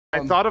I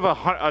thought of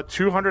a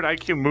 200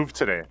 IQ move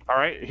today. All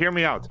right, hear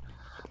me out.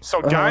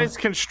 So guys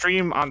can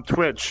stream on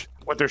Twitch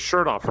with their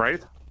shirt off,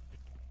 right?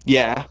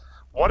 Yeah.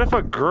 What if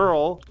a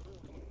girl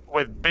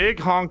with big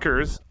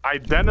honkers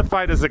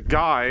identified as a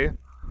guy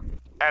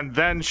and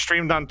then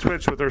streamed on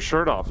Twitch with her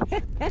shirt off?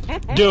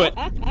 Do it.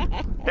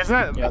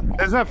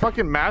 Isn't that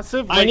fucking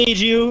massive? I need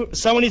you.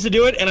 Someone needs to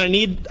do it, and I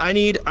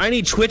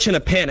need Twitch in a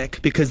panic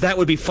because that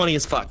would be funny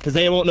as fuck because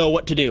they won't know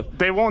what to do.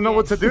 They won't know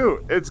what to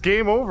do. It's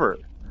game over.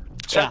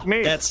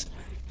 Checkmate. Yeah,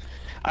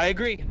 I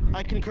agree.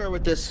 I concur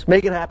with this.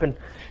 Make it happen.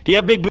 Do you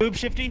have big boobs,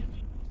 Shifty?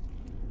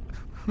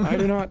 I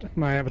do not.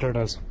 My avatar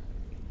does.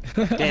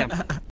 Damn.